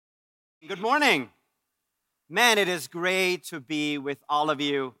Good morning. Man, it is great to be with all of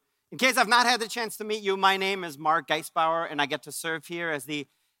you. In case I've not had the chance to meet you, my name is Mark Geisbauer, and I get to serve here as the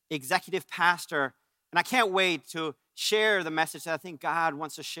executive pastor. And I can't wait to share the message that I think God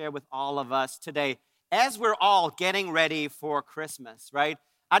wants to share with all of us today as we're all getting ready for Christmas, right?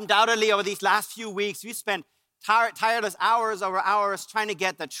 Undoubtedly, over these last few weeks, we spent tireless hours over hours trying to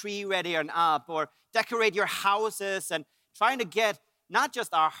get the tree ready and up, or decorate your houses, and trying to get not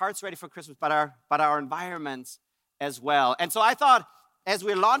just our hearts ready for Christmas, but our environments as well. And so I thought, as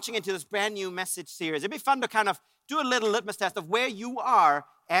we're launching into this brand new message series, it'd be fun to kind of do a little litmus test of where you are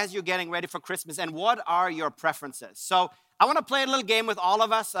as you're getting ready for Christmas and what are your preferences. So I want to play a little game with all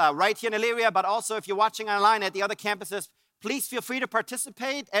of us right here in Elyria, but also if you're watching online at the other campuses, please feel free to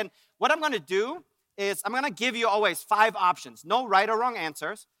participate. And what I'm going to do is I'm going to give you always 5 options. No right or wrong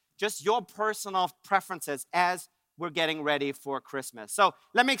answers, just your personal preferences as we're getting ready for Christmas. So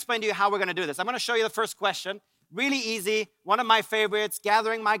let me explain to you how we're going to do this. I'm going to show you the first question. Really easy. One of my favorites,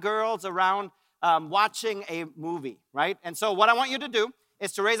 gathering my girls around watching a movie, right? And so what I want you to do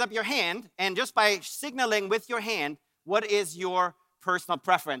is to raise up your hand, and just by signaling with your hand, what is your personal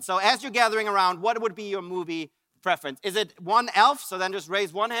preference? So as you're gathering around, what would be your movie preference? Is it one Elf? So then just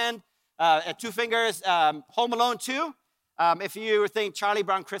raise one hand, 2 fingers, Home Alone 2. If you think Charlie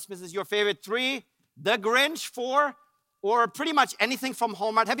Brown Christmas is your favorite, 3, The Grinch, 4, or pretty much anything from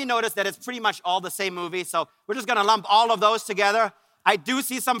Hallmark. Have you noticed that it's pretty much all the same movie? So we're just going to lump all of those together. I do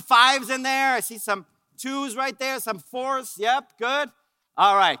see some 5s in there. I see some 2s right there, some 4s. Yep, good.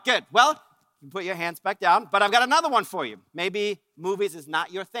 All right, good. Well, you can put your hands back down, but I've got another one for you. Maybe movies is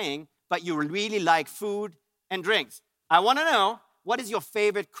not your thing, but you really like food and drinks. I want to know, what is your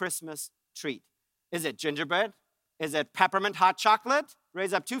favorite Christmas treat? Is it gingerbread? Is it peppermint hot chocolate?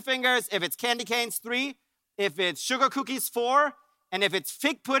 Raise up 2 fingers. If it's candy canes, 3. If it's sugar cookies, 4. And if it's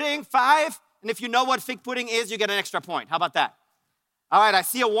fig pudding, 5. And if you know what fig pudding is, you get an extra point. How about that? All right, I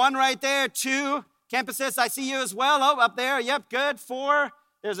see a 1 right there. 2. Campuses, I see you as well. Oh, up there. Yep, good. 4.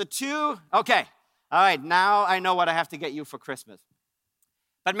 There's a 2. Okay. All right, now I know what I have to get you for Christmas.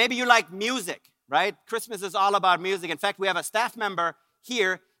 But maybe you like music, right? Christmas is all about music. In fact, we have a staff member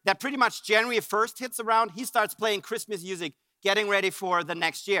here that pretty much January 1st hits around. He starts playing Christmas music, getting ready for the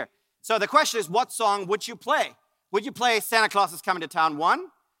next year. So the question is, what song would you play? Would you play Santa Claus is Coming to Town 1?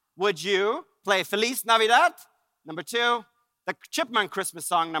 Would you play Feliz Navidad? Number 2. The Chipmunk Christmas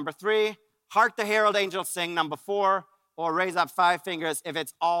song, number 3. Hark the Herald Angels Sing, number 4. Or raise up 5 fingers if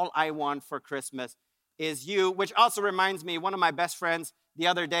it's All I Want for Christmas Is You. Which also reminds me, one of my best friends the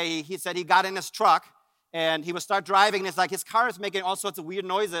other day, he said he got in his truck and he would start driving, and it's like his car is making all sorts of weird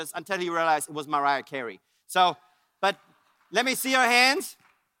noises until he realized it was Mariah Carey. So, but let me see your hands.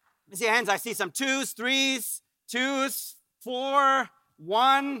 Let me see your hands. I see some 2s, 3s, 2s, 4,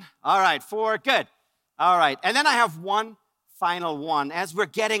 1. All right, 4, good. All right, and then I have one final one as we're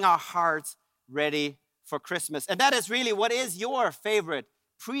getting our hearts ready for Christmas. And that is really, what is your favorite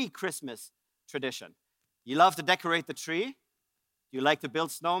pre-Christmas tradition? You love to decorate the tree? You like to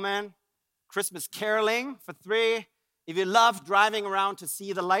build snowmen? Christmas caroling for 3. If you love driving around to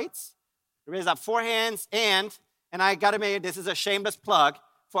see the lights, raise up 4 hands. And I got to make, this is a shameless plug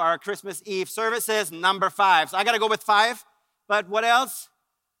for our Christmas Eve services, number 5. So I got to go with 5. But what else?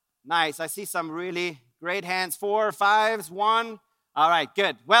 Nice. I see some really great hands. 4, 5s, 1. All right,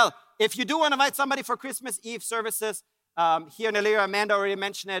 good. Well, if you do want to invite somebody for Christmas Eve services, here in Elyria, Amanda already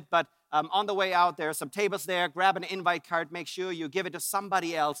mentioned it, but on the way out, there are some tables there. Grab an invite card. Make sure you give it to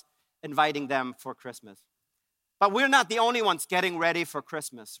somebody else, inviting them for Christmas. But we're not the only ones getting ready for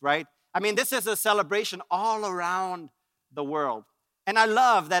Christmas, right? I mean, this is a celebration all around the world. And I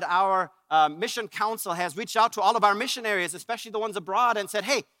love that our mission council has reached out to all of our missionaries, especially the ones abroad, and said,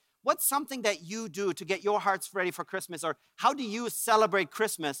 hey, what's something that you do to get your hearts ready for Christmas? Or how do you celebrate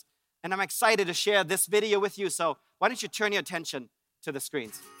Christmas? And I'm excited to share this video with you. So why don't you turn your attention to the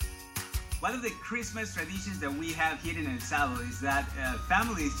screens? One of the Christmas traditions that we have here in El Salvador is that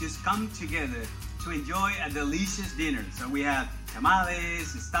families just come together to enjoy a delicious dinner. So we have tamales,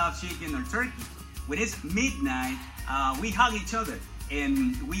 stuffed chicken, or turkey. When it's midnight, we hug each other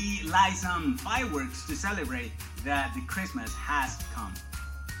and we light some fireworks to celebrate that the Christmas has come.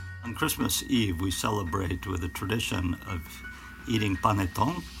 On Christmas Eve, we celebrate with a tradition of eating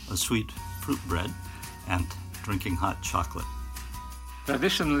panettone, a sweet fruit bread, and drinking hot chocolate.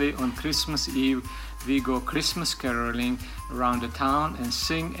 Traditionally, on Christmas Eve, we go Christmas caroling around the town and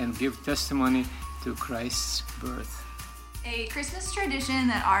sing and give testimony to Christ's birth. A Christmas tradition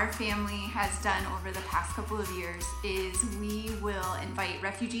that our family has done over the past couple of years is we will invite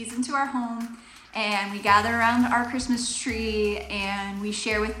refugees into our home And we gather around our Christmas tree and we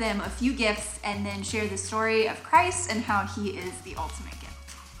share with them a few gifts and then share the story of Christ and how he is the ultimate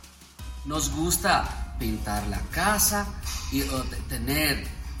gift. Nos gusta pintar la casa y tener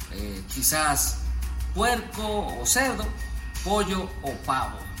quizás puerco o cerdo, pollo o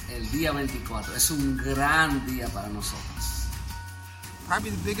pavo el día 24. Es un gran día para nosotros.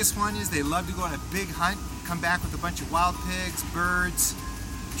 Probably the biggest one is they love to go on a big hunt, come back with a bunch of wild pigs, birds,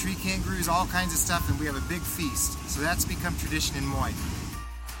 tree kangaroos, all kinds of stuff, and we have a big feast. So that's become tradition in Moy.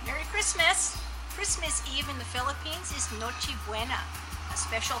 Merry Christmas! Christmas Eve in the Philippines is Noche Buena, a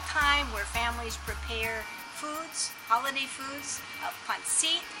special time where families prepare foods, holiday foods,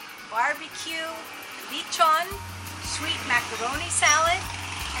 pancit, barbecue, lechon, sweet macaroni salad,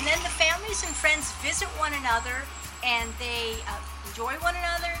 and then the families and friends visit one another and they enjoy one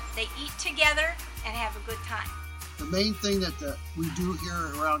another, they eat together, and have a good time. The main thing that we do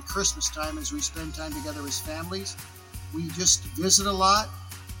here around Christmas time is we spend time together as families. We just visit a lot,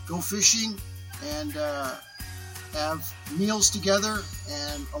 go fishing, and have meals together,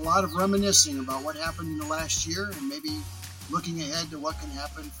 and a lot of reminiscing about what happened in the last year and maybe looking ahead to what can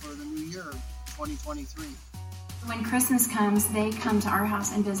happen for the new year, 2023. When Christmas comes, they come to our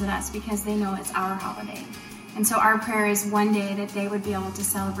house and visit us because they know it's our holiday. And so our prayer is one day that they would be able to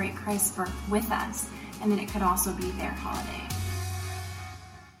celebrate Christ's birth with us, and then it could also be their holiday.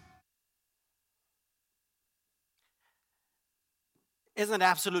 Isn't it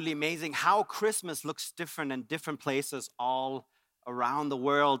absolutely amazing how Christmas looks different in different places all around the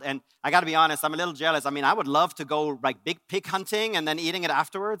world? And I got to be honest, I'm a little jealous. I mean, I would love to go like big pig hunting and then eating it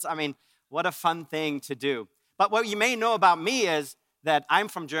afterwards. I mean, what a fun thing to do. But what you may know about me is that I'm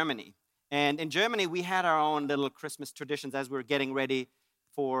from Germany. And in Germany, we had our own little Christmas traditions as we were getting ready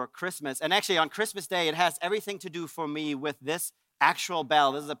for Christmas. And actually, on Christmas Day, it has everything to do for me with this actual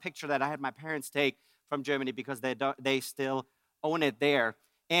bell. This is a picture that I had my parents take from Germany because they still own it there.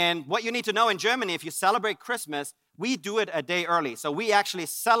 And what you need to know in Germany, if you celebrate Christmas, we do it a day early. So we actually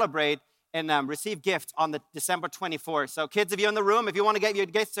celebrate and receive gifts on the December 24th. So kids, if you're in the room, if you want to get your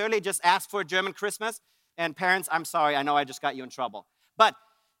gifts early, just ask for a German Christmas. And parents, I'm sorry, I know I just got you in trouble. But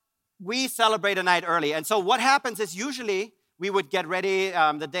we celebrate a night early. And so what happens is usually we would get ready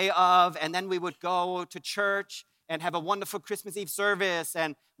the day of, and then we would go to church and have a wonderful Christmas Eve service.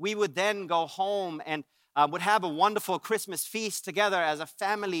 And we would then go home and would have a wonderful Christmas feast together as a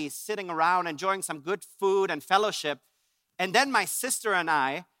family, sitting around, enjoying some good food and fellowship. And then my sister and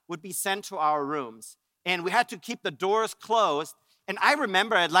I would be sent to our rooms. And we had to keep the doors closed. And I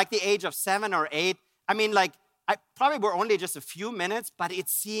remember at like the age of 7 or 8, I mean, like, I probably were only just a few minutes, but it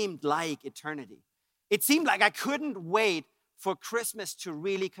seemed like eternity. It seemed like I couldn't wait for Christmas to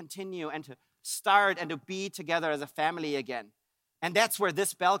really continue and to start and to be together as a family again. And that's where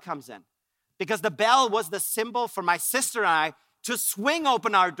this bell comes in. Because the bell was the symbol for my sister and I to swing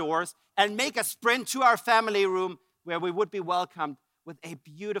open our doors and make a sprint to our family room where we would be welcomed with a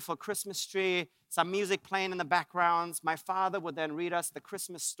beautiful Christmas tree, some music playing in the backgrounds. My father would then read us the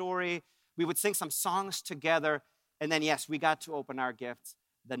Christmas story. We would sing some songs together. And then, yes, we got to open our gifts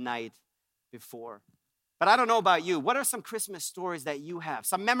the night before. But I don't know about you. What are some Christmas stories that you have?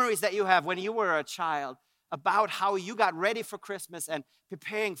 Some memories that you have when you were a child about how you got ready for Christmas and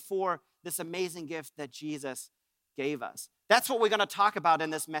preparing for this amazing gift that Jesus gave us. That's what we're going to talk about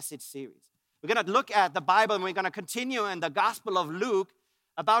in this message series. We're going to look at the Bible and we're going to continue in the Gospel of Luke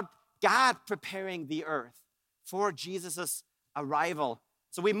about God preparing the earth for Jesus' arrival.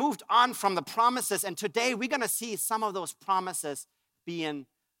 So we moved on from the promises, and today we're going to see some of those promises being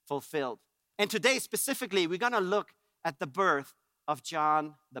fulfilled. And today specifically, we're going to look at the birth of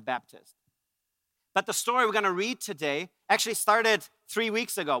John the Baptist. But the story we're going to read today actually started 3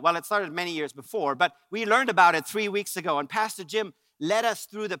 weeks ago. Well, it started many years before, but we learned about it 3 weeks ago. And Pastor Jim led us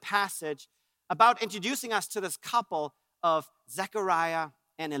through the passage about introducing us to this couple of Zechariah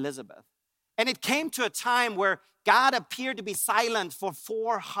and Elizabeth. And it came to a time where God appeared to be silent for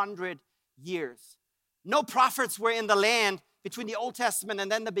 400 years. No prophets were in the land between the Old Testament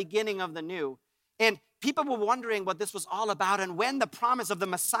and then the beginning of the New. And people were wondering what this was all about and when the promise of the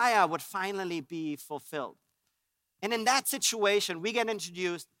Messiah would finally be fulfilled. And in that situation, we get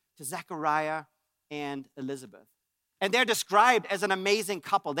introduced to Zechariah and Elizabeth. And they're described as an amazing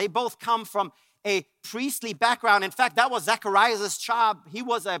couple. They both come from a priestly background. In fact, that was Zechariah's job. He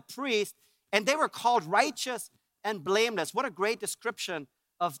was a priest, and they were called righteous and blameless. What a great description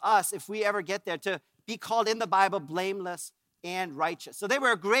of us, if we ever get there, to be called in the Bible blameless and righteous. So they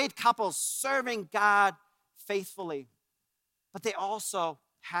were a great couple serving God faithfully. But they also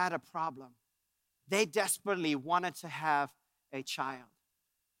had a problem. They desperately wanted to have a child.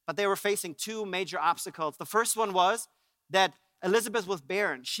 But they were facing two major obstacles. The first one was that Elizabeth was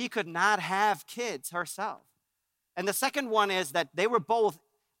barren. She could not have kids herself. And the second one is that they were both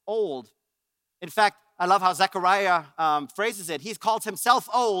old. In fact, I love how Zechariah phrases it. He calls himself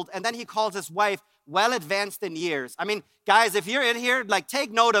old, and then he calls his wife well advanced in years. I mean, guys, if you're in here, like,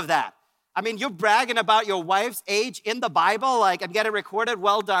 take note of that. I mean, you're bragging about your wife's age in the Bible, like, and get it recorded.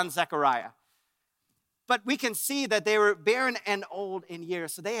 Well done, Zechariah. But we can see that they were barren and old in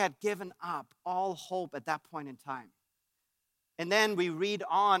years, so they had given up all hope at that point in time. And then we read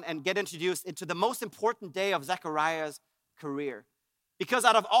on and get introduced into the most important day of Zechariah's career. Because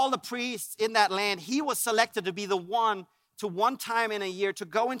out of all the priests in that land, he was selected to be the one to one time in a year to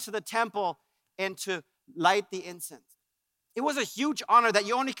go into the temple and to light the incense. It was a huge honor that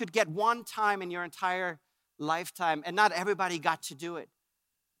you only could get one time in your entire lifetime, and not everybody got to do it.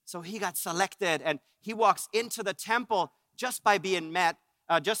 So he got selected, and he walks into the temple just to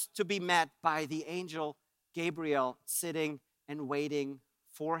be met by the angel Gabriel sitting and waiting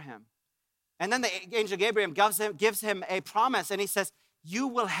for him. And then the angel Gabriel gives him a promise, and he says, you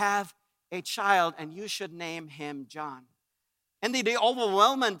will have a child, and you should name him John. And the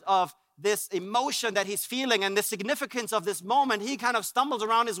overwhelmment of this emotion that he's feeling and the significance of this moment, he kind of stumbles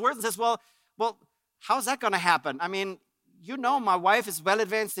around his words and says, well, how's that going to happen? I mean, you know, my wife is well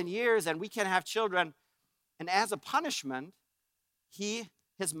advanced in years, and we can't have children. And as a punishment,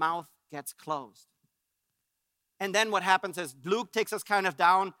 his mouth gets closed. And then what happens is Luke takes us kind of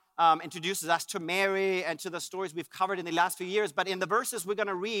down, introduces us to Mary and to the stories we've covered in the last few years. But in the verses we're going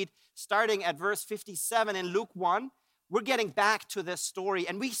to read, starting at verse 57 in Luke 1, we're getting back to this story.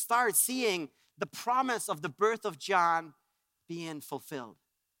 And we start seeing the promise of the birth of John being fulfilled.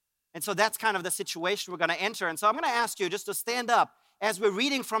 And so that's kind of the situation we're going to enter. And so I'm going to ask you just to stand up as we're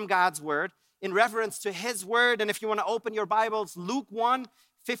reading from God's word in reference to his word. And if you want to open your Bibles, Luke 1,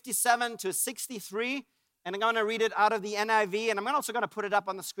 57 to 63. And I'm going to read it out of the NIV, and I'm also going to put it up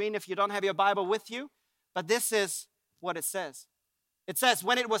on the screen if you don't have your Bible with you. But this is what it says. It says,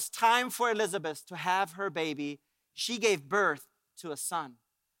 when it was time for Elizabeth to have her baby, she gave birth to a son.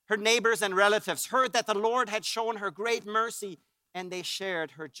 Her neighbors and relatives heard that the Lord had shown her great mercy, and they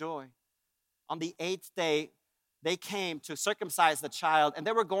shared her joy. On the 8th day, they came to circumcise the child, and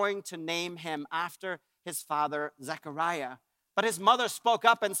they were going to name him after his father, Zechariah. But his mother spoke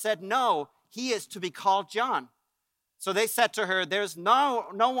up and said, no, he is to be called John. So they said to her, there's no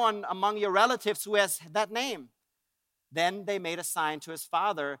one among your relatives who has that name. Then they made a sign to his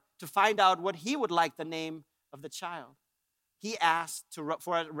father to find out what he would like the name of the child. He asked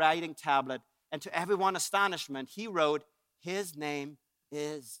for a writing tablet, and to everyone's astonishment, he wrote, his name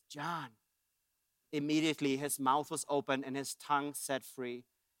is John. Immediately his mouth was opened and his tongue set free,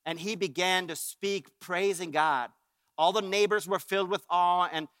 and he began to speak, praising God. All the neighbors were filled with awe,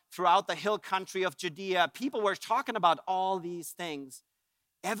 and throughout the hill country of Judea, people were talking about all these things.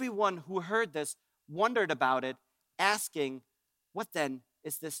 Everyone who heard this wondered about it, asking, what then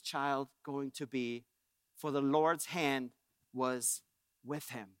is this child going to be? For the Lord's hand was with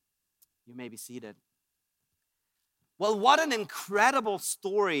him. You may be seated. Well, what an incredible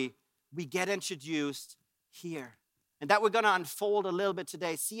story we get introduced here. And that we're going to unfold a little bit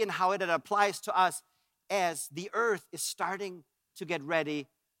today, seeing how it applies to us as the earth is starting to get ready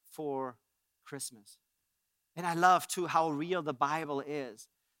for Christmas. And I love, too, how real the Bible is.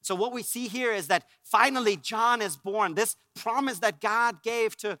 So what we see here is that finally John is born. This promise that God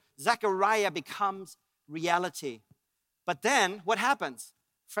gave to Zechariah becomes reality. But then what happens?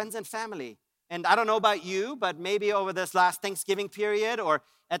 Friends and family. And I don't know about you, but maybe over this last Thanksgiving period or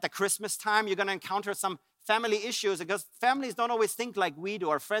at the Christmas time, you're going to encounter some family issues because families don't always think like we do.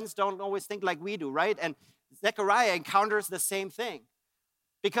 Our friends don't always think like we do, right? And Zechariah encounters the same thing.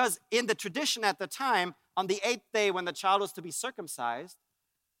 Because in the tradition at the time, on the 8th day when the child was to be circumcised,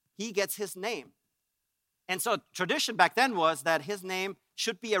 he gets his name. And so tradition back then was that his name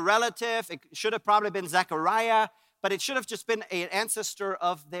should be a relative. It should have probably been Zechariah, but it should have just been an ancestor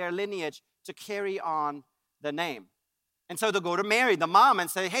of their lineage to carry on the name. And so they'll go to Mary, the mom, and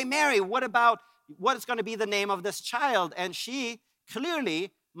say, hey, Mary, what is going to be the name of this child? And she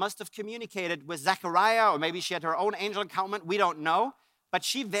clearly must have communicated with Zechariah, or maybe she had her own angel encounter. We don't know. But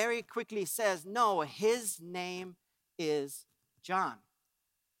she very quickly says, no, his name is John.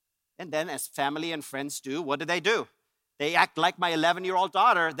 And then as family and friends do, what do? They act like my 11-year-old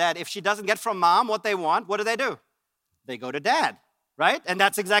daughter, that if she doesn't get from mom what they want, what do? They go to dad, right? And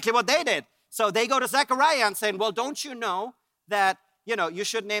that's exactly what they did. So they go to Zechariah and saying, well, don't you know that, you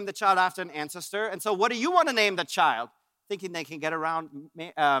should name the child after an ancestor? And so what do you want to name the child? Thinking they can get around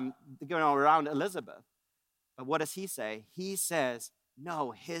Elizabeth. But what does he say? He says,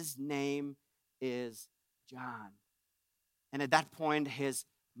 No, his name is John. And at that point, his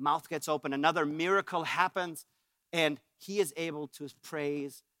mouth gets open. Another miracle happens, and he is able to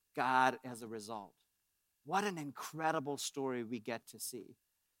praise God as a result. What an incredible story we get to see.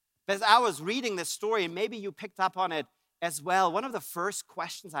 As I was reading this story, and maybe you picked up on it as well, one of the first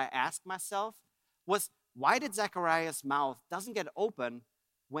questions I asked myself was, why did Zechariah's mouth doesn't get open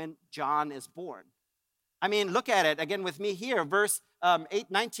when John is born? I mean, look at it again with me here. Verse 8,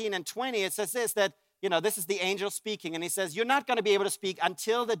 19, and 20, it says this, that, this is the angel speaking, and he says, you're not going to be able to speak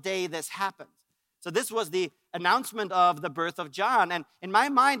until the day this happens. So this was the announcement of the birth of John. And in my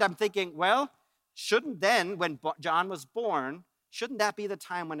mind, I'm thinking, well, shouldn't then, when John was born, shouldn't that be the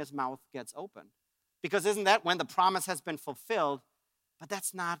time when his mouth gets open? Because isn't that when the promise has been fulfilled? But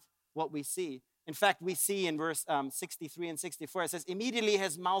that's not what we see. In fact, we see in verse 63 and 64, it says, immediately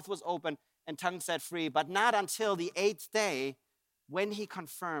his mouth was open and tongue set free, but not until the 8th day when he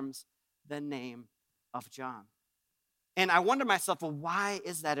confirms the name of John. And I wonder myself, well, why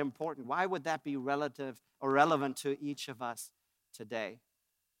is that important? Why would that be relative or relevant to each of us today?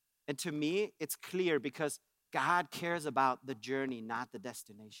 And to me, it's clear because God cares about the journey, not the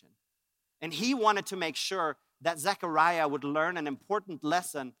destination. And he wanted to make sure that Zechariah would learn an important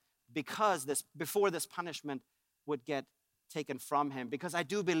lesson before this punishment would get taken from him. Because I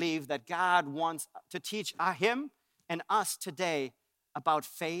do believe that God wants to teach him and us today about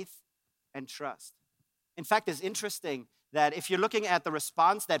faith and trust. In fact, it's interesting that if you're looking at the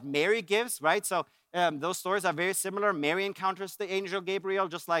response that Mary gives, right? So those stories are very similar. Mary encounters the angel Gabriel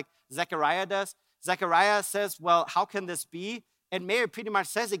just like Zechariah does. Zechariah says, well, how can this be? And Mary pretty much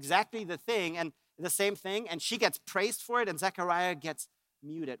says exactly the same thing, and she gets praised for it, and Zechariah gets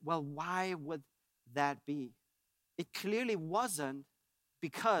muted. Well, why would that be? It clearly wasn't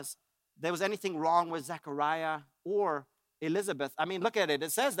because there was anything wrong with Zechariah or Elizabeth. I mean, look at it.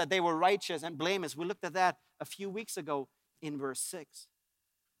 It says that they were righteous and blameless. We looked at that a few weeks ago in verse 6.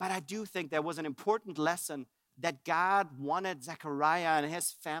 But I do think there was an important lesson that God wanted Zechariah and his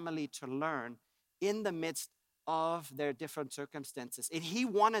family to learn in the midst of their different circumstances. And he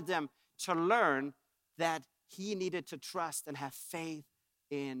wanted them to learn that he needed to trust and have faith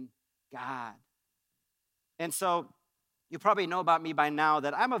in God. And so you probably know about me by now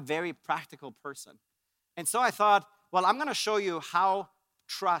that I'm a very practical person. And so I thought, well, I'm going to show you how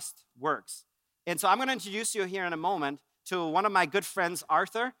trust works. And so I'm going to introduce you here in a moment to one of my good friends,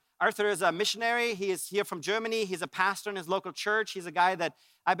 Arthur. Arthur is a missionary. He is here from Germany. He's a pastor in his local church. He's a guy that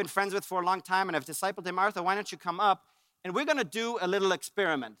I've been friends with for a long time, and I've discipled him. Arthur, why don't you come up? And we're going to do a little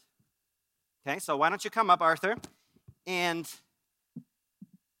experiment. Okay, so why don't you come up, Arthur? And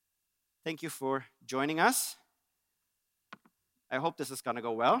thank you for joining us. I hope this is going to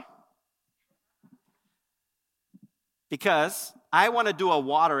go well. Because I want to do a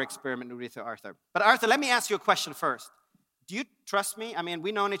water experiment with you, Arthur. But Arthur, let me ask you a question first. Do you trust me? I mean,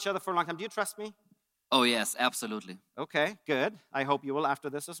 we've known each other for a long time. Do you trust me? Oh, yes, absolutely. Okay, good. I hope you will after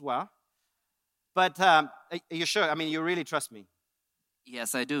this as well. But are you sure? I mean, you really trust me?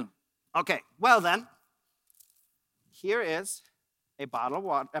 Yes, I do. Okay, well then, here is a bottle of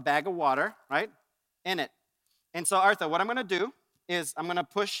water, a bag of water, right, in it. And so, Arthur, what I'm going to do is I'm going to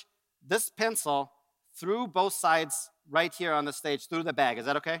push this pencil through both sides right here on the stage, through the bag. Is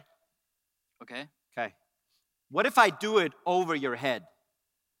that okay? Okay. Okay. What if I do it over your head?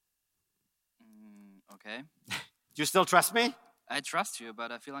 Okay. Do you still trust me? I trust you,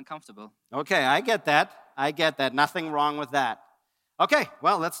 but I feel uncomfortable. Okay, I get that. Nothing wrong with that. Okay,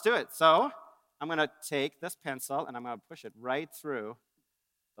 well, let's do it. So I'm going to take this pencil and I'm going to push it right through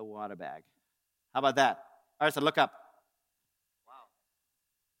the water bag. How about that? Arthur, look up.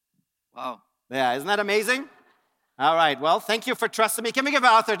 Wow. Yeah, isn't that amazing? All right, well, thank you for trusting me. Can we give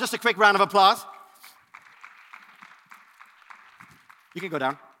Arthur just a quick round of applause? You can go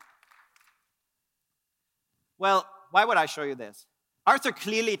down. Well, why would I show you this? Arthur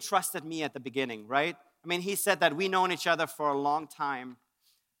clearly trusted me at the beginning, right? I mean, he said that we've known each other for a long time,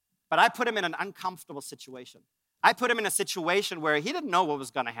 but I put him in an uncomfortable situation. I put him in a situation where he didn't know what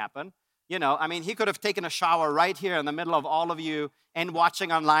was going to happen. I mean, he could have taken a shower right here in the middle of all of you and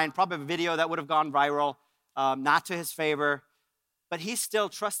watching online, probably a video that would have gone viral, not to his favor, but he still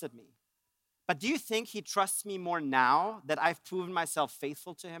trusted me. But do you think he trusts me more now that I've proven myself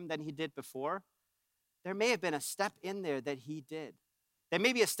faithful to him than he did before? There may have been a step in there that he did. There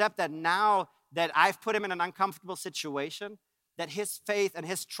may be a step that now that I've put him in an uncomfortable situation, that his faith and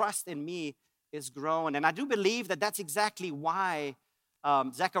his trust in me is grown. And I do believe that that's exactly why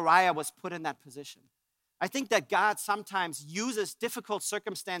Zechariah was put in that position. I think that God sometimes uses difficult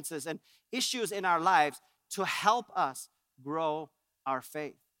circumstances and issues in our lives to help us grow our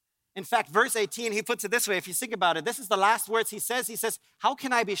faith. In fact, verse 18, he puts it this way. If you think about it, this is the last words he says. He says, how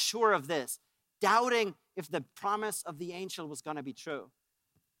can I be sure of this? Doubting if the promise of the angel was going to be true.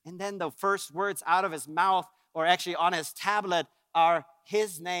 And then the first words out of his mouth, or actually on his tablet, are,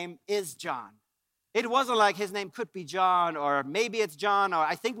 his name is John. It wasn't like his name could be John, or maybe it's John, or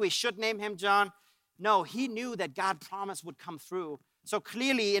I think we should name him John. No, he knew that God's promise would come through. So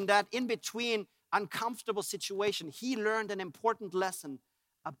clearly in that in-between uncomfortable situation, he learned an important lesson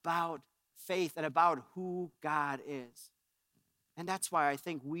about faith and about who God is. And that's why I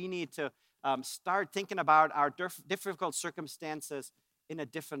think we need to start thinking about our difficult circumstances in a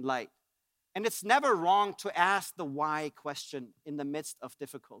different light. And it's never wrong to ask the why question in the midst of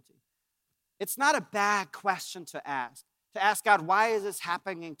difficulty. It's not a bad question to ask God, why is this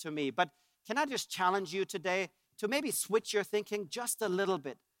happening to me? But can I just challenge you today to maybe switch your thinking just a little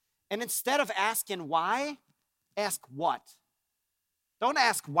bit? And instead of asking why, ask what. Don't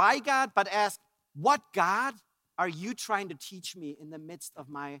ask why, God, but ask, what, God, are you trying to teach me in the midst of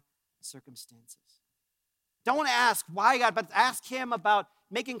my circumstances? Don't ask why, God, but ask him about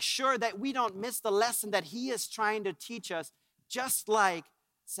making sure that we don't miss the lesson that he is trying to teach us, just like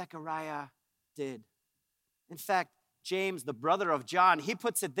Zechariah did. In fact, James, the brother of John, he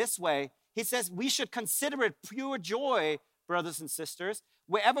puts it this way. He says, we should consider it pure joy, brothers and sisters,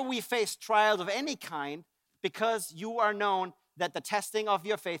 wherever we face trials of any kind, because you are known that the testing of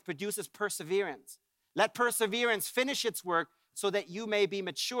your faith produces perseverance. Let perseverance finish its work so that you may be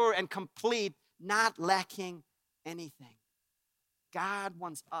mature and complete, not lacking anything. God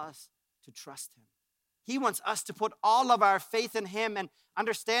wants us to trust him. He wants us to put all of our faith in him, and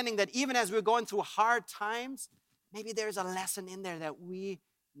understanding that even as we're going through hard times, maybe there's a lesson in there that we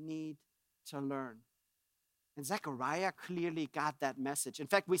need to learn. And Zechariah clearly got that message. In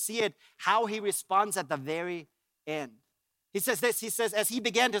fact, we see it how he responds at the very end. He says this, he says, as he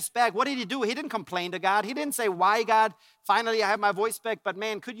began to speak, what did he do? He didn't complain to God. He didn't say, why, God? Finally, I have my voice back, but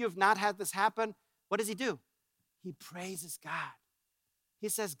man, could you have not had this happen? What does he do? He praises God. He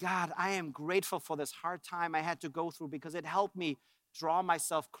says, God, I am grateful for this hard time I had to go through because it helped me draw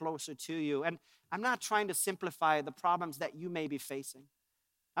myself closer to you. And I'm not trying to simplify the problems that you may be facing.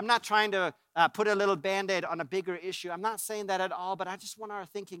 I'm not trying to put a little Band-Aid on a bigger issue. I'm not saying that at all, but I just want our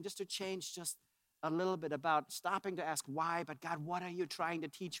thinking just to change just a little bit about stopping to ask why, but God, what are you trying to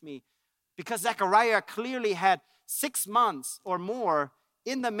teach me? Because Zechariah clearly had 6 months or more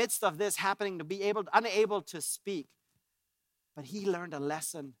in the midst of this happening to be unable to speak. But he learned a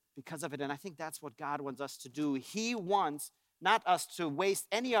lesson because of it, and I think that's what God wants us to do. He wants not us to waste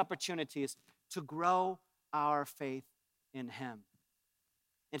any opportunities to grow our faith in him.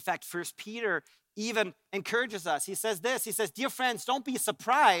 In fact, 1 Peter even encourages us. He says this, he says, dear friends, don't be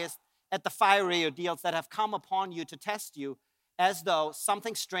surprised at the fiery ordeals that have come upon you to test you, as though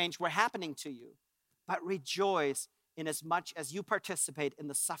something strange were happening to you. But rejoice inasmuch as you participate in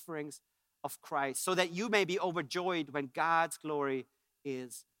the sufferings of Christ, so that you may be overjoyed when God's glory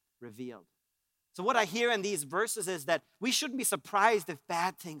is revealed. So what I hear in these verses is that we shouldn't be surprised if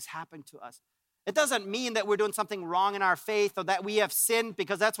bad things happen to us. It doesn't mean that we're doing something wrong in our faith or that we have sinned,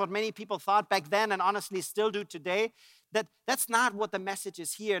 because that's what many people thought back then and honestly still do today. That's not what the message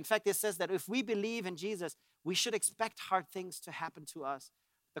is here. In fact, it says that if we believe in Jesus, we should expect hard things to happen to us.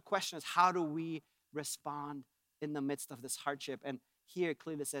 The question is, how do we respond in the midst of this hardship? And here it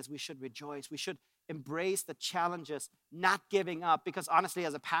clearly says we should rejoice. We should embrace the challenges, not giving up. Because honestly,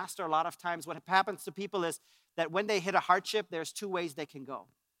 as a pastor, a lot of times what happens to people is that when they hit a hardship, there's 2 ways they can go.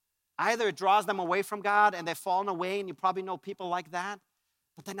 Either it draws them away from God and they've fallen away, and you probably know people like that.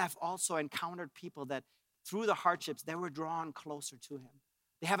 But then I've also encountered people that through the hardships, they were drawn closer to him.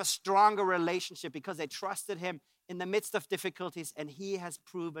 They have a stronger relationship because they trusted him in the midst of difficulties, and he has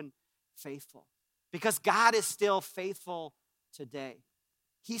proven faithful. Because God is still faithful today.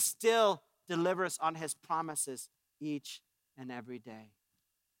 He still delivers on his promises each and every day.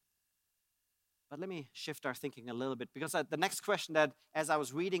 But let me shift our thinking a little bit, because the next question that, as I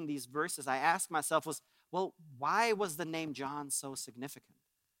was reading these verses, I asked myself was, well, why was the name John so significant?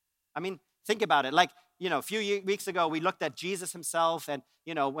 I mean, think about it. Like, a few weeks ago, we looked at Jesus himself, and,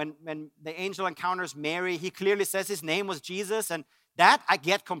 when the angel encounters Mary, he clearly says his name was Jesus, and that I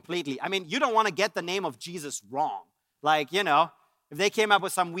get completely. I mean, you don't want to get the name of Jesus wrong. Like, if they came up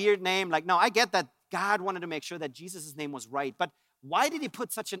with some weird name, like, no, I get that God wanted to make sure that Jesus' name was right, but why did he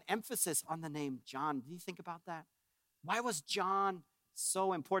put such an emphasis on the name John? Do you think about that? Why was John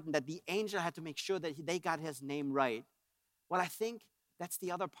so important that the angel had to make sure that they got his name right? Well, I think that's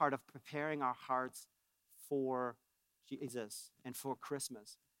the other part of preparing our hearts for Jesus and for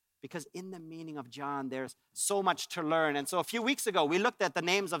Christmas. because in the meaning of John, there's so much to learn. And so a few weeks ago, we looked at the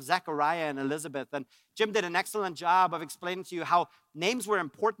names of Zechariah and Elizabeth, and Jim did an excellent job of explaining to you how names were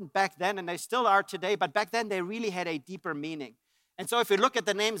important back then, and they still are today, but back then they really had a deeper meaning. And so if you look at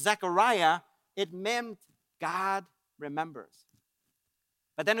the name Zechariah, it meant God remembers.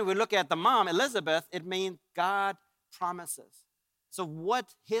 But then if we look at the mom, Elizabeth, it means God promises. So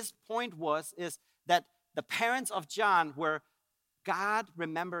what his point was is that the parents of John were God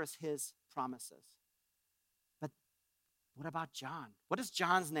remembers his promises. But what about John? What does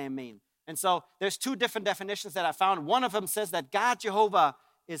John's name mean? And so there's two different definitions that I found. One of them says that God, Jehovah,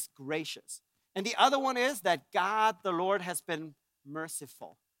 is gracious. And the other one is that God, the Lord, has been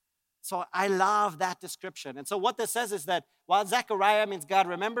merciful. So I love that description. And so what this says is that while Zechariah means God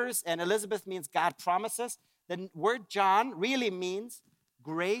remembers and Elizabeth means God promises, the word John really means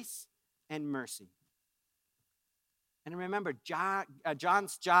grace and mercy. And remember,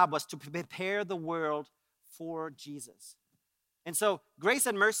 John's job was to prepare the world for Jesus. And so grace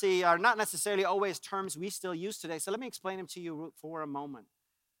and mercy are not necessarily always terms we still use today. So let me explain them to you for a moment.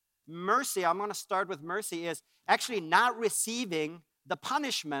 Mercy, I'm going to start with mercy, is actually not receiving the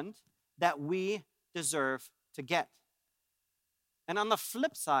punishment that we deserve to get. And on the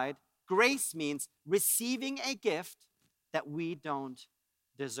flip side, grace means receiving a gift that we don't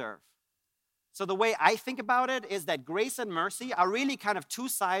deserve. So the way I think about it is that grace and mercy are really kind of two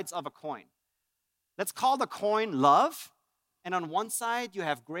sides of a coin. Let's call the coin love, and on one side you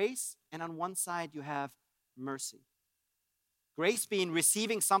have grace, and on one side you have mercy. Grace being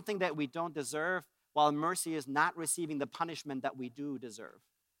receiving something that we don't deserve, while mercy is not receiving the punishment that we do deserve.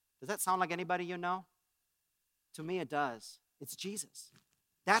 Does that sound like anybody you know? To me it does. It's Jesus.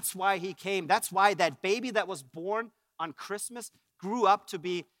 That's why he came. That's why that baby that was born on Christmas grew up to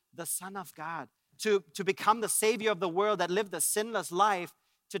be the Son of God, to become the Savior of the world, that lived a sinless life,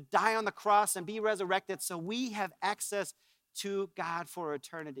 to die on the cross and be resurrected so we have access to God for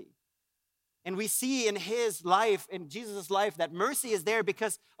eternity. And we see in his life, in Jesus' life, that mercy is there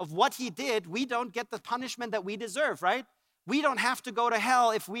because of what he did. We don't get the punishment that we deserve, right? We don't have to go to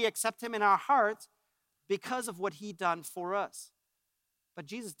hell if we accept him in our hearts because of what he done for us. But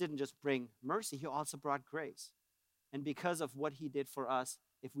Jesus didn't just bring mercy, he also brought grace. And because of what he did for us,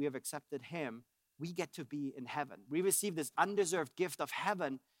 if we have accepted him, we get to be in heaven. We receive this undeserved gift of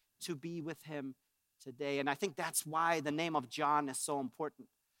heaven to be with him today. And I think that's why the name of John is so important.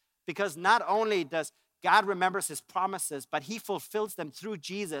 Because not only does God remembers his promises, but he fulfills them through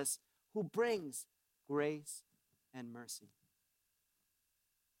Jesus, who brings grace and mercy.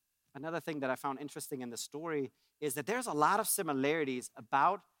 Another thing that I found interesting in the story is that there's a lot of similarities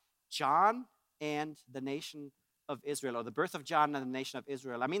about John and the nation of Israel, or the birth of John and the nation of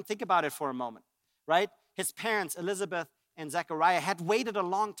Israel. I mean, think about it for a moment, right? His parents, Elizabeth and Zechariah, had waited a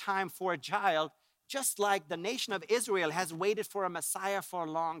long time for a child, just like the nation of Israel has waited for a Messiah for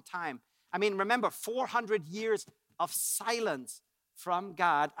a long time. I mean, remember, 400 years of silence from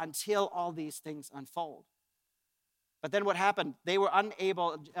God until all these things unfold. But then what happened? They were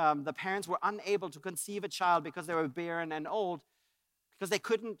unable, the parents were unable to conceive a child because they were barren and old, because they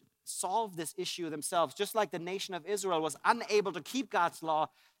couldn't solve this issue themselves, just like the nation of Israel was unable to keep God's law.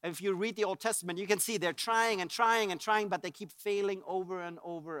 And if you read the Old Testament, you can see they're trying and trying and trying, but they keep failing over and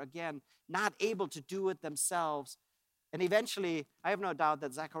over again, not able to do it themselves. And eventually, I have no doubt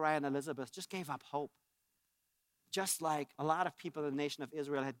that Zechariah and Elizabeth just gave up hope. Just like a lot of people in the nation of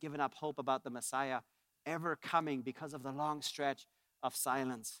Israel had given up hope about the Messiah ever coming because of the long stretch of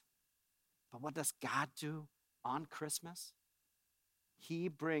silence. But what does God do on Christmas? He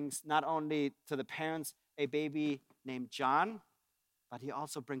brings not only to the parents a baby named John, but he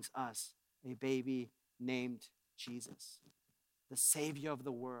also brings us a baby named Jesus, the Savior of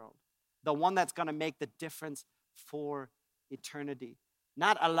the world, the one that's going to make the difference for eternity.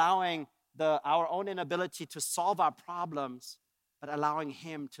 Not allowing our own inability to solve our problems, but allowing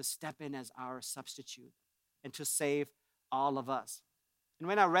him to step in as our substitute and to save all of us. And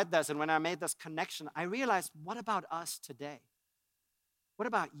when I read this and when I made this connection, I realized, what about us today? What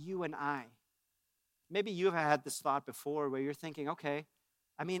about you and I? Maybe you've had this thought before where you're thinking, okay,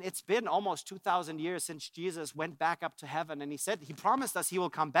 I mean, it's been almost 2,000 years since Jesus went back up to heaven, and he promised us he will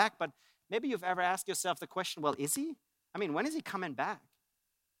come back, but maybe you've ever asked yourself the question, well, is he? I mean, when is he coming back?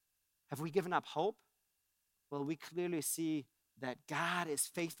 Have we given up hope? Well, we clearly see that God is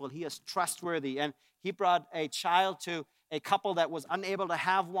faithful. He is trustworthy, and he brought a child to a couple that was unable to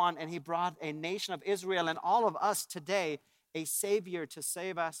have one, and he brought a nation of Israel and all of us today a Savior to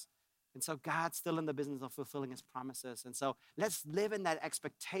save us. And so God's still in the business of fulfilling his promises. And so let's live in that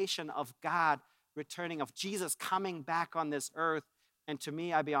expectation of God returning, of Jesus coming back on this earth And to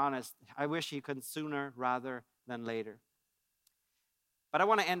me, I'll be honest, I wish he could sooner rather than later. But I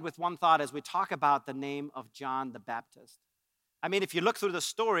want to end with one thought as we talk about the name of John the Baptist. I mean, if you look through the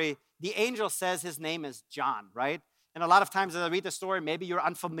story, the angel says his name is John, right? And a lot of times as I read the story, maybe you're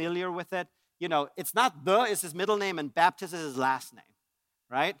unfamiliar with it. You know, it's not it's his middle name, and Baptist is his last name,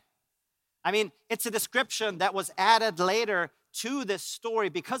 right? I mean, it's a description that was added later to this story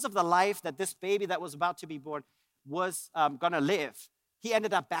because of the life that this baby that was about to be born was going to live. He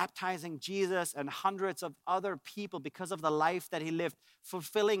ended up baptizing Jesus and hundreds of other people because of the life that he lived,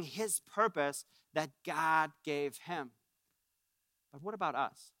 fulfilling his purpose that God gave him. But what about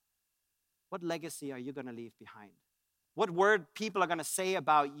us? What legacy are you going to leave behind? What word people are going to say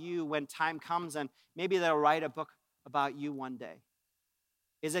about you when time comes, and maybe they'll write a book about you one day?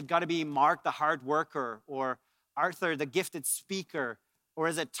 Is it going to be Mark the hard worker, or Arthur the gifted speaker, or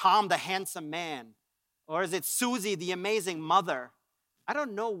is it Tom the handsome man, or is it Susie the amazing mother? I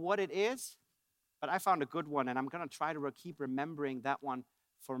don't know what it is, but I found a good one, and I'm going to try to keep remembering that one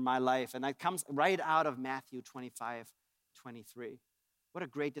for my life. And that comes right out of Matthew 25:23. What a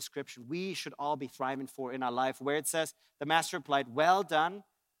great description we should all be thriving for in our life, where it says, the master replied, "Well done,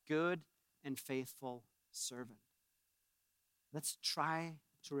 good and faithful servant." Let's try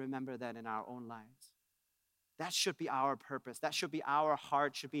to remember that in our own lives. That should be our purpose. That should be our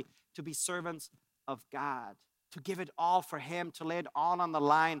heart, should be to be servants of God, to give it all for him, to lay it all on the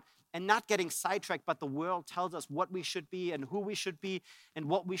line, and not getting sidetracked, but the world tells us what we should be and who we should be and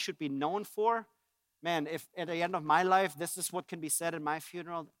what we should be known for. Man, if at the end of my life, this is what can be said in my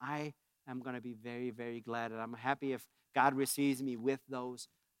funeral, I am going to be very, very glad. And I'm happy if God receives me with those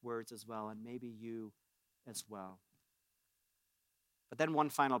words as well, and maybe you as well. But then one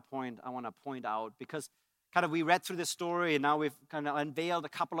final point I want to point out, because kind of we read through this story, and now we've kind of unveiled a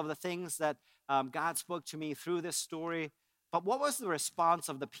couple of the things that God spoke to me through this story. But what was the response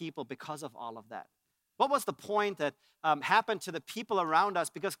of the people because of all of that? What was the point that happened to the people around us?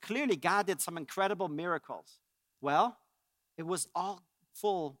 Because clearly God did some incredible miracles. Well, it was all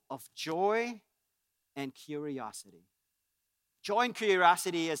full of joy and curiosity. Joy and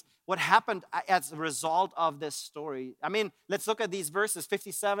curiosity is what happened as a result of this story. I mean, let's look at these verses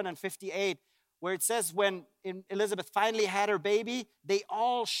 57 and 58, where it says when Elizabeth finally had her baby, they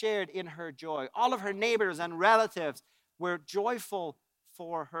all shared in her joy. All of her neighbors and relatives were joyful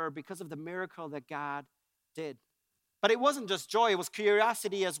for her because of the miracle that God did. But it wasn't just joy, it was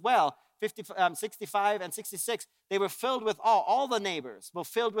curiosity as well. 65 and 66, they were filled with awe. All the neighbors were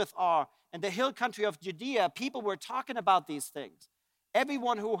filled with awe. In the hill country of Judea, people were talking about these things.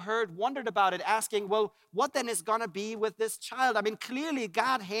 Everyone who heard wondered about it, asking, well, what then is going to be with this child? I mean, clearly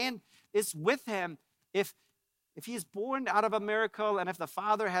God's hand is with him. If he is born out of a miracle, and if the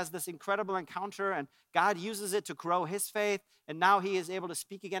father has this incredible encounter and God uses it to grow his faith, and now he is able to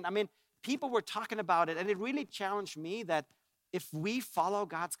speak again. I mean, people were talking about it, and it really challenged me that if we follow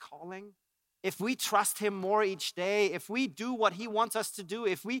God's calling, if we trust him more each day, if we do what he wants us to do,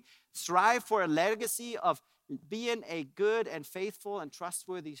 if we strive for a legacy of being a good and faithful and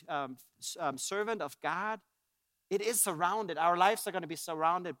trustworthy servant of God, it is surrounded, our lives are going to be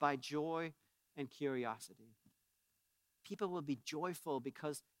surrounded by joy and curiosity. People will be joyful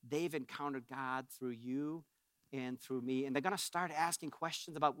because they've encountered God through you and through me. And they're going to start asking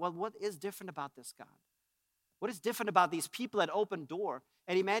questions about, well, what is different about this God? What is different about these people at Open Door?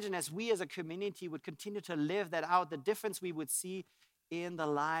 And imagine as we as a community would continue to live that out, the difference we would see in the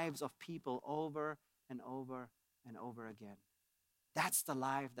lives of people over and over and over again. That's the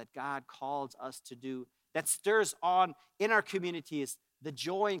life that God calls us to do. That stirs on in our communities the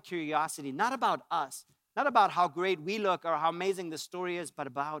joy and curiosity, not about us, not about how great we look or how amazing the story is, but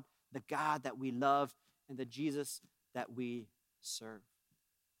about the God that we love and the Jesus that we serve.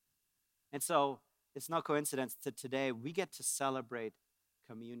 And so it's no coincidence that today we get to celebrate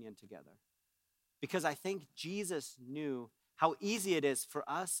communion together. Because I think Jesus knew how easy it is for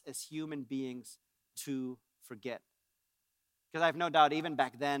us as human beings to forget. Because I have no doubt even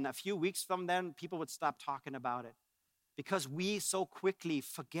back then, a few weeks from then, people would stop talking about it. Because we so quickly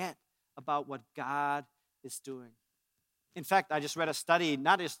forget about what God is doing. In fact, I just read a study,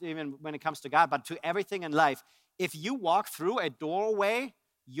 not just even when it comes to God, but to everything in life. If you walk through a doorway,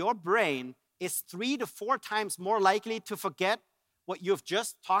 your brain is 3 to 4 times more likely to forget what you've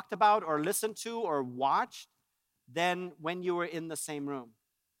just talked about or listened to or watched than when you were in the same room.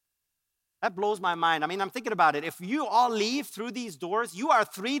 That blows my mind. I mean, I'm thinking about it. If you all leave through these doors, you are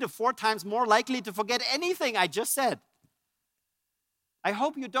 3 to 4 times more likely to forget anything I just said. I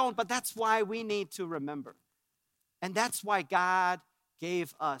hope you don't, but that's why we need to remember. And that's why God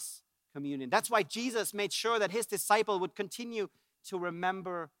gave us communion. That's why Jesus made sure that his disciple would continue to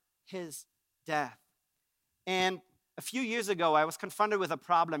remember his death. And a few years ago, I was confronted with a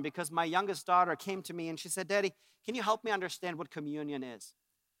problem because my youngest daughter came to me and she said, Daddy, can you help me understand what communion is?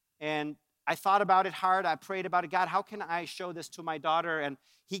 And I thought about it hard. I prayed about it. God, how can I show this to my daughter? And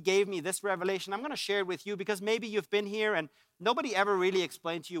he gave me this revelation. I'm going to share it with you because maybe you've been here and nobody ever really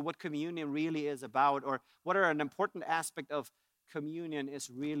explained to you what communion really is about, or what are an important aspect of communion is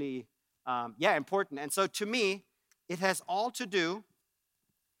really, important. And so to me, it has all to do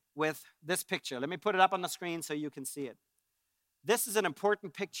with this picture. Let me put it up on the screen so you can see it. This is an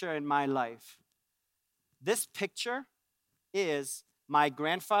important picture in my life. This picture is my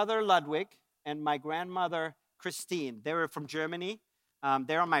grandfather, Ludwig, and my grandmother, Christine. They were from Germany.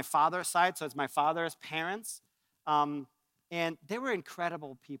 They're on my father's side, so it's my father's parents. And they were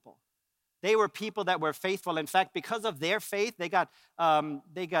incredible people. They were people that were faithful. In fact, because of their faith, they got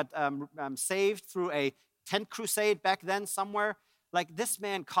saved through a tent crusade back then somewhere. Like, this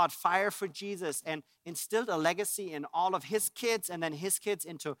man caught fire for Jesus and instilled a legacy in all of his kids and then his kids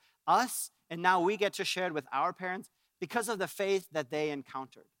into us. And now we get to share it with our parents because of the faith that they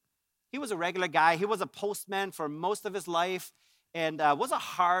encountered. He was a regular guy. He was a postman for most of his life and was a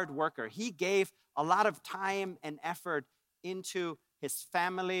hard worker. He gave a lot of time and effort into his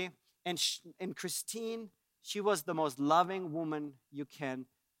family. And Christine, she was the most loving woman you can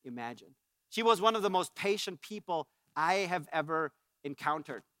imagine. She was one of the most patient people I have ever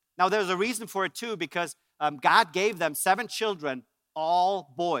encountered. Now, there's a reason for it too, because God gave them 7 children,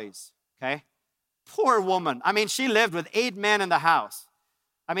 all boys, okay? Poor woman. I mean, she lived with 8 men in the house.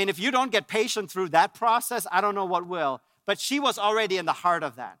 I mean, if you don't get patient through that process, I don't know what will. But she was already in the heart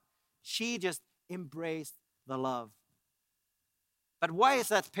of that. She just embraced the love. But why is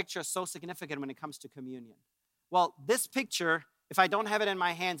that picture so significant when it comes to communion? Well, this picture, if I don't have it in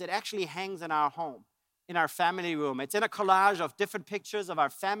my hands, it actually hangs in our home, in our family room. It's in a collage of different pictures of our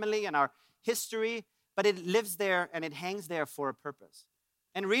family and our history, but it lives there and it hangs there for a purpose.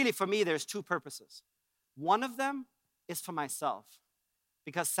 And really, for me, there's 2 purposes. One of them is for myself,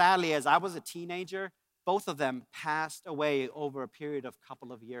 because sadly, as I was a teenager, both of them passed away over a period of a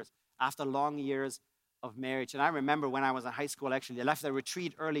couple of years after long years of marriage. And I remember when I was in high school, actually, they left the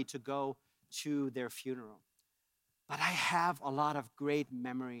retreat early to go to their funeral. But I have a lot of great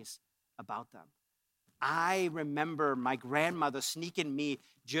memories about them. I remember my grandmother sneaking me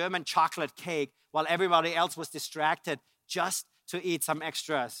German chocolate cake while everybody else was distracted just to eat some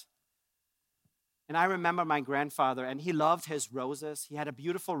extras. And I remember my grandfather, and he loved his roses. He had a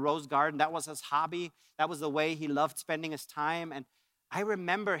beautiful rose garden. That was his hobby. That was the way he loved spending his time. And I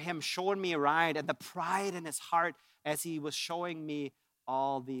remember him showing me around and the pride in his heart as he was showing me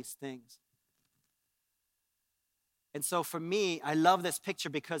all these things. And so for me, I love this picture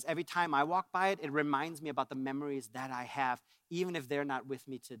because every time I walk by it, it reminds me about the memories that I have, even if they're not with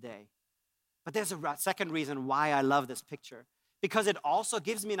me today. But there's a second reason why I love this picture, because it also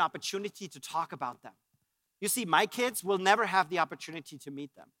gives me an opportunity to talk about them. You see, my kids will never have the opportunity to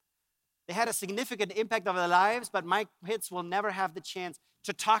meet them. They had a significant impact on their lives, but my kids will never have the chance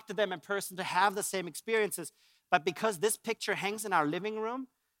to talk to them in person, to have the same experiences. But because this picture hangs in our living room,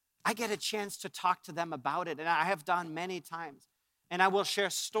 I get a chance to talk to them about it, and I have done many times. And I will share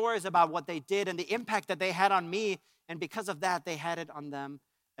stories about what they did and the impact that they had on me, and because of that, they had it on them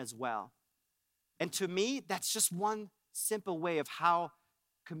as well. And to me, that's just one simple way of how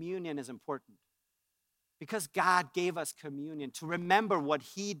communion is important. Because God gave us communion to remember what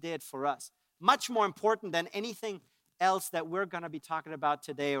he did for us. Much more important than anything else that we're going to be talking about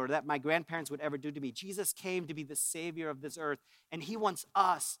today or that my grandparents would ever do to me. Jesus came to be the Savior of this earth, and he wants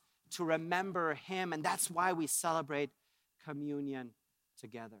us to remember him, and that's why we celebrate communion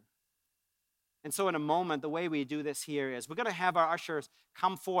together. And so in a moment, the way we do this here is we're going to have our ushers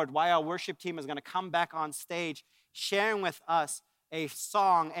come forward while our worship team is going to come back on stage, sharing with us a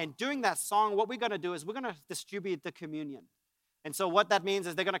song. And during that song, what we're going to do is we're going to distribute the communion. And so what that means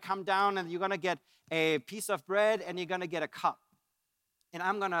is they're going to come down and you're going to get a piece of bread and you're going to get a cup. And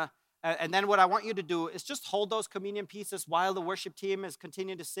and then what I want you to do is just hold those communion pieces while the worship team is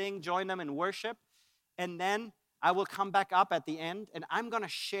continuing to sing, join them in worship. And then I will come back up at the end and I'm going to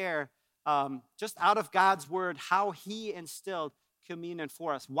share just out of God's word how he instilled communion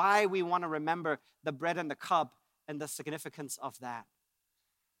for us, why we want to remember the bread and the cup and the significance of that.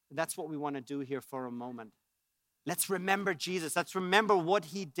 And that's what we want to do here for a moment. Let's remember Jesus. Let's remember what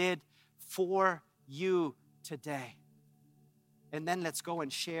he did for you today. And then let's go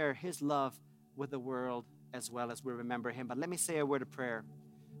and share his love with the world as well as we remember him. But let me say a word of prayer.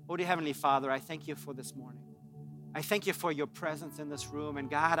 Oh, dear Heavenly Father, I thank you for this morning. I thank you for your presence in this room. And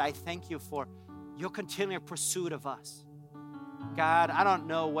God, I thank you for your continual pursuit of us. God, I don't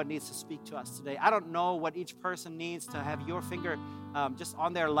know what needs to speak to us today. I don't know what each person needs to have your finger just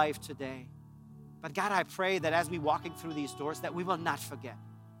on their life today. But God, I pray that as we walking through these doors, that we will not forget.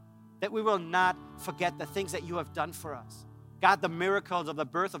 That we will not forget the things that you have done for us. God, the miracles of the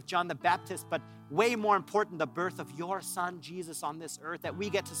birth of John the Baptist, but way more important, the birth of your son, Jesus, on this earth that we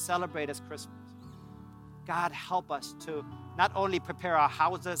get to celebrate as Christmas. God, help us to not only prepare our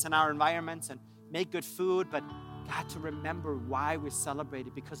houses and our environments and make good food, but God, to remember why we celebrate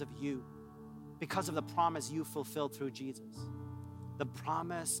it because of you, because of the promise you fulfilled through Jesus, the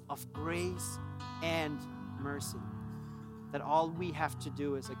promise of grace and mercy, that all we have to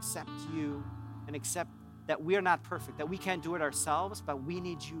do is accept you and accept that we're not perfect, that we can't do it ourselves, but we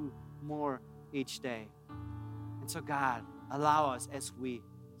need you more each day. And so God, allow us as we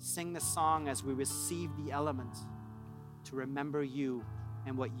sing the song, as we receive the elements, to remember you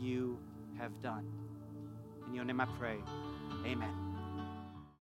and what you have done. In your name I pray, amen.